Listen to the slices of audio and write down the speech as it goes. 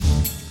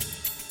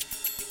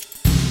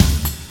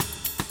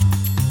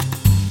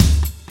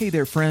Hey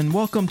there, friend.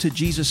 Welcome to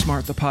Jesus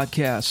Smart, the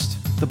podcast.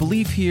 The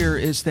belief here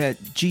is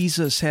that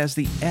Jesus has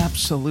the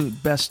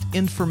absolute best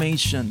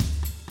information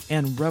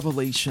and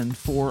revelation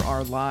for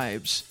our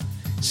lives.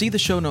 See the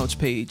show notes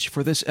page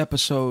for this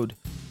episode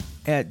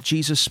at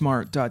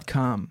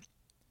jesussmart.com.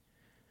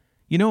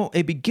 You know,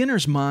 a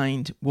beginner's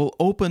mind will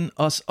open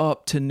us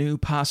up to new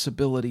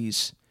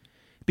possibilities.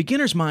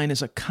 Beginner's mind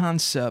is a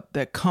concept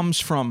that comes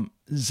from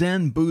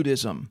Zen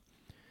Buddhism.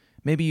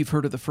 Maybe you've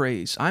heard of the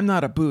phrase. I'm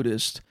not a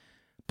Buddhist,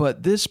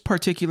 but this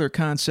particular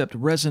concept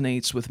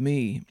resonates with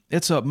me.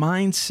 It's a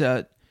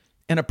mindset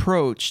and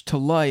approach to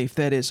life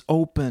that is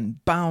open,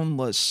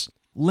 boundless,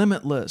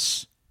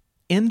 limitless,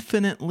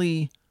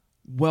 infinitely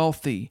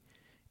wealthy.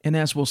 And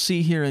as we'll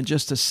see here in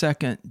just a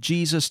second,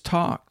 Jesus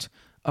talked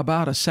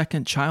about a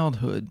second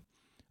childhood,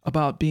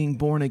 about being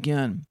born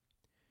again.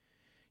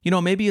 You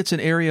know, maybe it's an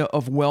area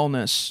of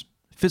wellness,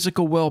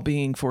 physical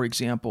well-being, for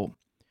example.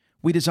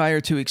 We desire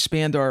to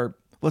expand our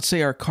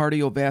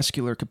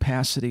cardiovascular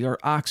capacity, our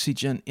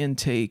oxygen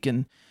intake,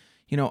 and,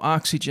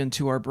 oxygen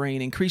to our brain,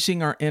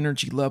 increasing our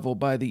energy level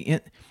by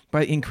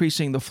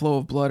increasing the flow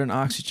of blood and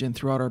oxygen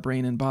throughout our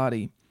brain and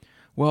body.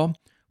 Well,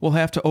 we'll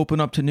have to open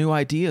up to new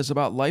ideas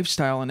about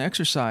lifestyle and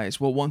exercise.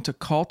 We'll want to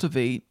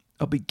cultivate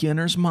a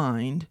beginner's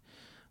mind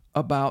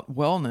about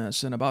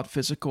wellness and about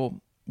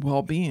physical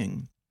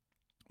well-being.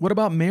 What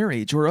about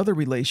marriage or other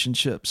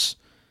relationships?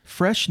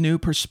 Fresh new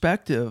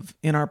perspective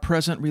in our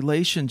present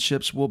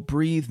relationships will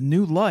breathe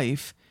new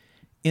life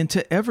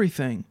into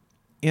everything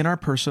in our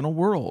personal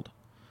world.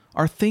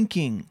 Our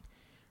thinking,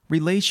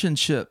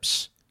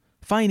 relationships,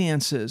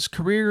 finances,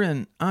 career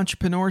and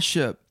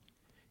entrepreneurship.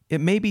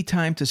 It may be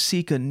time to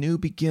seek a new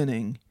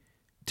beginning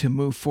to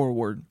move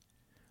forward.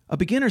 A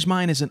beginner's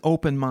mind is an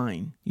open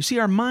mind. You see,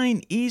 our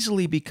mind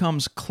easily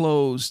becomes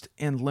closed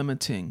and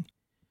limiting.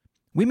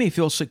 We may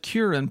feel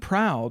secure and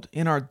proud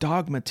in our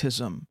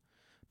dogmatism,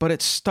 but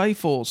it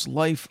stifles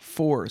life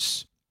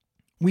force.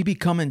 We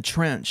become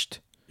entrenched,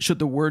 should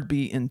the word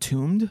be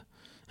entombed,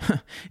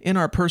 in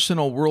our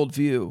personal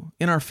worldview,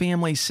 in our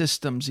family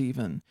systems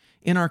even,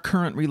 in our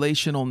current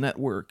relational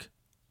network,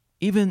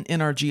 even in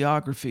our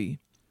geography.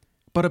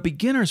 But a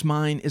beginner's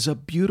mind is a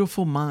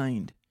beautiful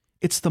mind.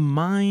 It's the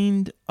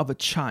mind of a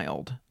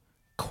child,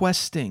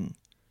 questing,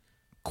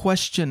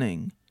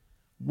 questioning,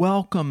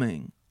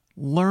 welcoming,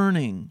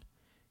 learning.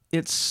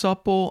 It's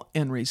supple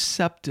and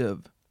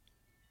receptive.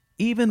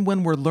 Even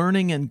when we're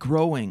learning and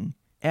growing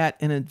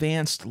at an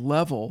advanced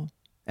level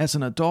as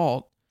an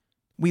adult,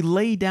 we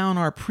lay down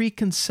our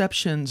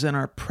preconceptions and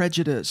our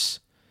prejudice.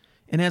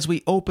 And as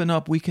we open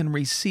up, we can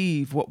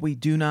receive what we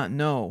do not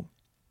know.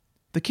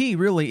 The key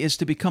really is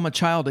to become a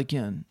child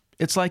again.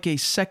 It's like a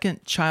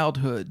second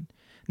childhood,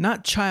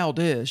 not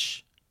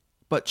childish,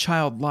 but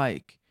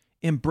childlike,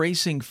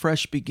 embracing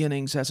fresh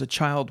beginnings as a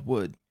child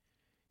would.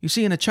 You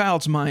see, in a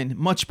child's mind,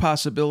 much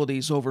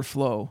possibilities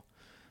overflow.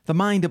 The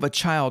mind of a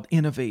child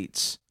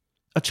innovates.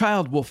 A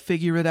child will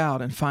figure it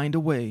out and find a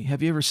way.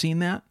 Have you ever seen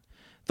that?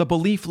 The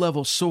belief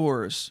level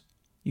soars.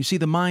 You see,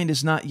 the mind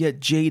is not yet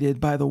jaded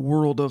by the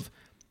world of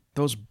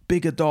those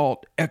big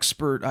adult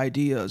expert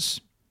ideas.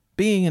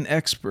 Being an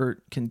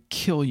expert can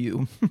kill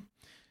you.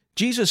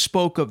 Jesus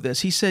spoke of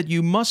this. He said,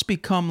 "You must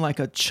become like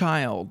a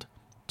child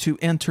to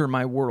enter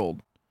my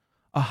world,"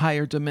 a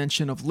higher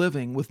dimension of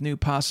living with new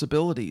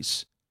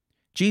possibilities.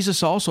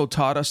 Jesus also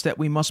taught us that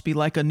we must be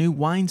like a new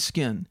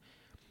wineskin,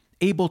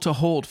 able to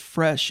hold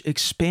fresh,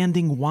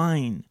 expanding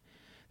wine.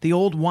 The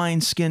old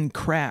wineskin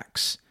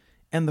cracks,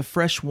 and the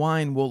fresh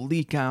wine will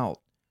leak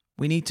out.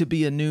 We need to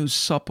be a new,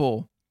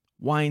 supple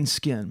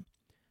wineskin.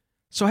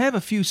 So I have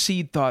a few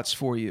seed thoughts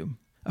for you,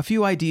 a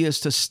few ideas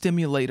to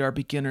stimulate our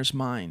beginner's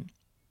mind.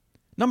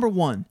 Number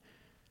 1,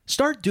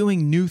 start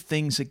doing new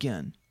things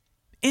again.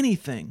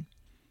 Anything.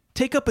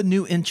 Take up a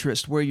new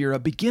interest where you're a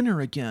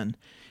beginner again,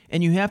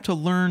 and you have to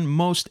learn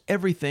most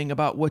everything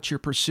about what you're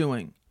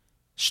pursuing.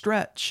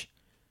 Stretch.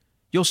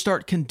 You'll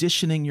start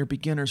conditioning your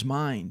beginner's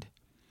mind.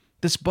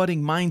 This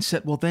budding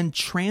mindset will then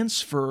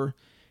transfer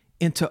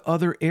into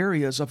other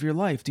areas of your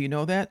life. Do you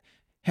know that?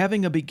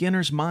 Having a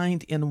beginner's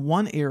mind in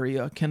one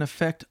area can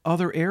affect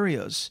other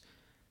areas.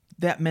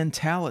 That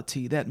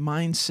mentality, that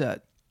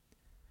mindset.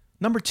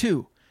 Number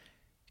 2,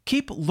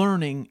 keep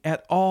learning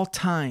at all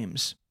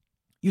times.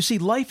 You see,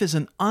 life is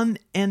an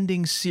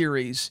unending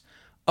series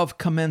of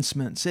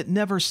commencements. It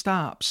never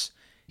stops.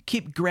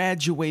 Keep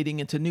graduating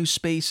into new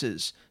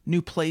spaces,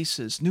 new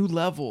places, new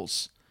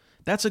levels.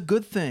 That's a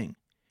good thing.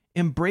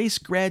 Embrace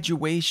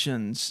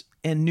graduations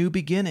and new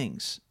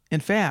beginnings. In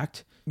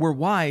fact, we're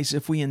wise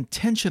if we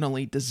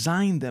intentionally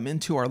design them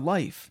into our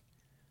life.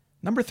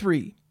 Number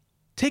 3,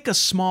 take a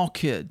small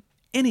kid,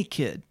 any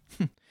kid,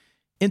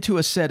 into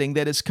a setting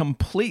that is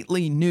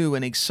completely new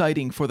and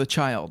exciting for the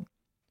child.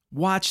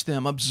 Watch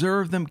them,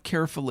 observe them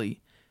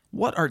carefully.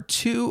 What are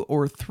 2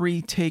 or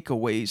 3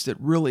 takeaways that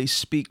really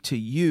speak to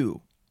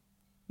you?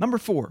 Number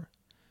 4,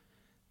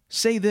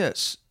 say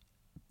this,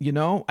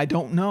 I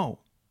don't know.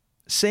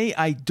 Say,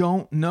 I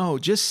don't know.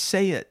 Just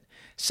say it.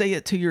 Say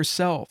it to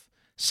yourself.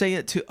 Say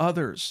it to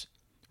others.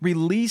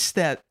 Release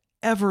that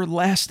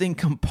everlasting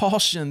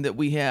compulsion that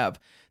we have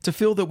to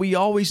feel that we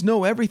always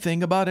know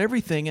everything about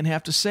everything and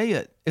have to say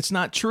it. It's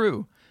not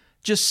true.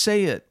 Just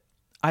say it.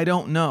 I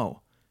don't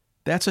know.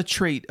 That's a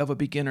trait of a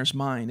beginner's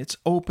mind. It's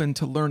open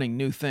to learning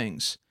new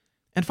things.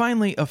 And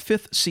finally, a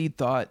fifth seed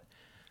thought,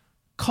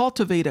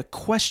 cultivate a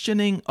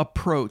questioning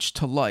approach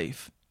to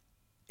life.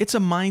 It's a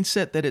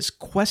mindset that is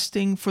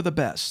questing for the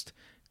best.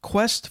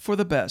 Quest for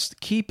the best.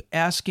 Keep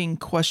asking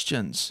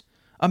questions.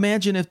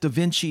 Imagine if Da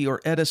Vinci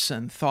or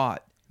Edison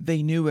thought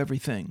they knew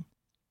everything.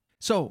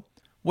 So,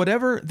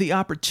 whatever the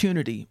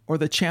opportunity or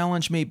the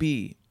challenge may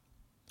be,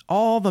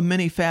 all the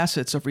many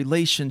facets of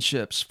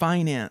relationships,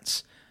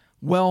 finance,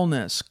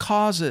 wellness,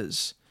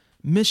 causes,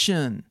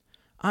 mission,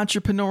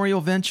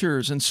 entrepreneurial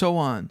ventures, and so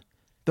on,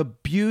 the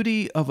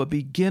beauty of a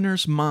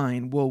beginner's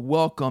mind will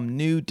welcome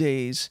new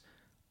days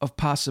of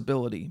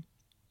possibility.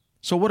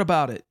 So what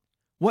about it?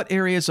 What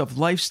areas of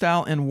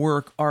lifestyle and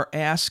work are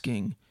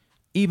asking,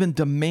 even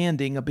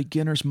demanding a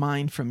beginner's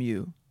mind from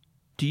you?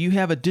 Do you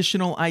have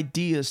additional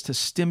ideas to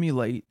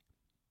stimulate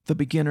the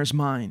beginner's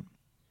mind?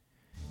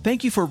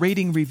 Thank you for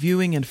rating,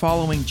 reviewing, and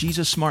following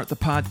Jesus Smart the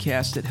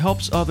podcast. It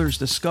helps others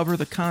discover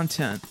the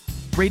content.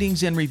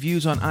 Ratings and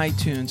reviews on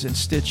iTunes and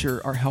Stitcher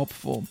are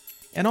helpful.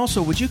 And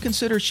also, would you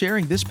consider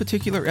sharing this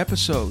particular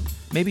episode,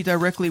 maybe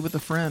directly with a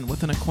friend,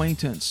 with an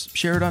acquaintance?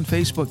 Share it on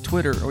Facebook,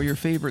 Twitter, or your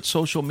favorite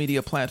social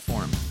media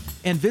platform.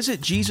 And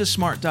visit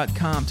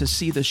JesusSmart.com to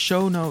see the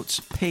show notes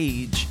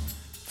page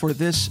for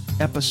this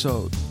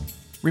episode.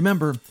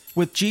 Remember,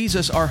 with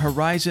Jesus, our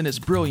horizon is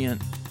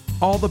brilliant.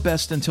 All the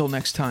best until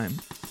next time.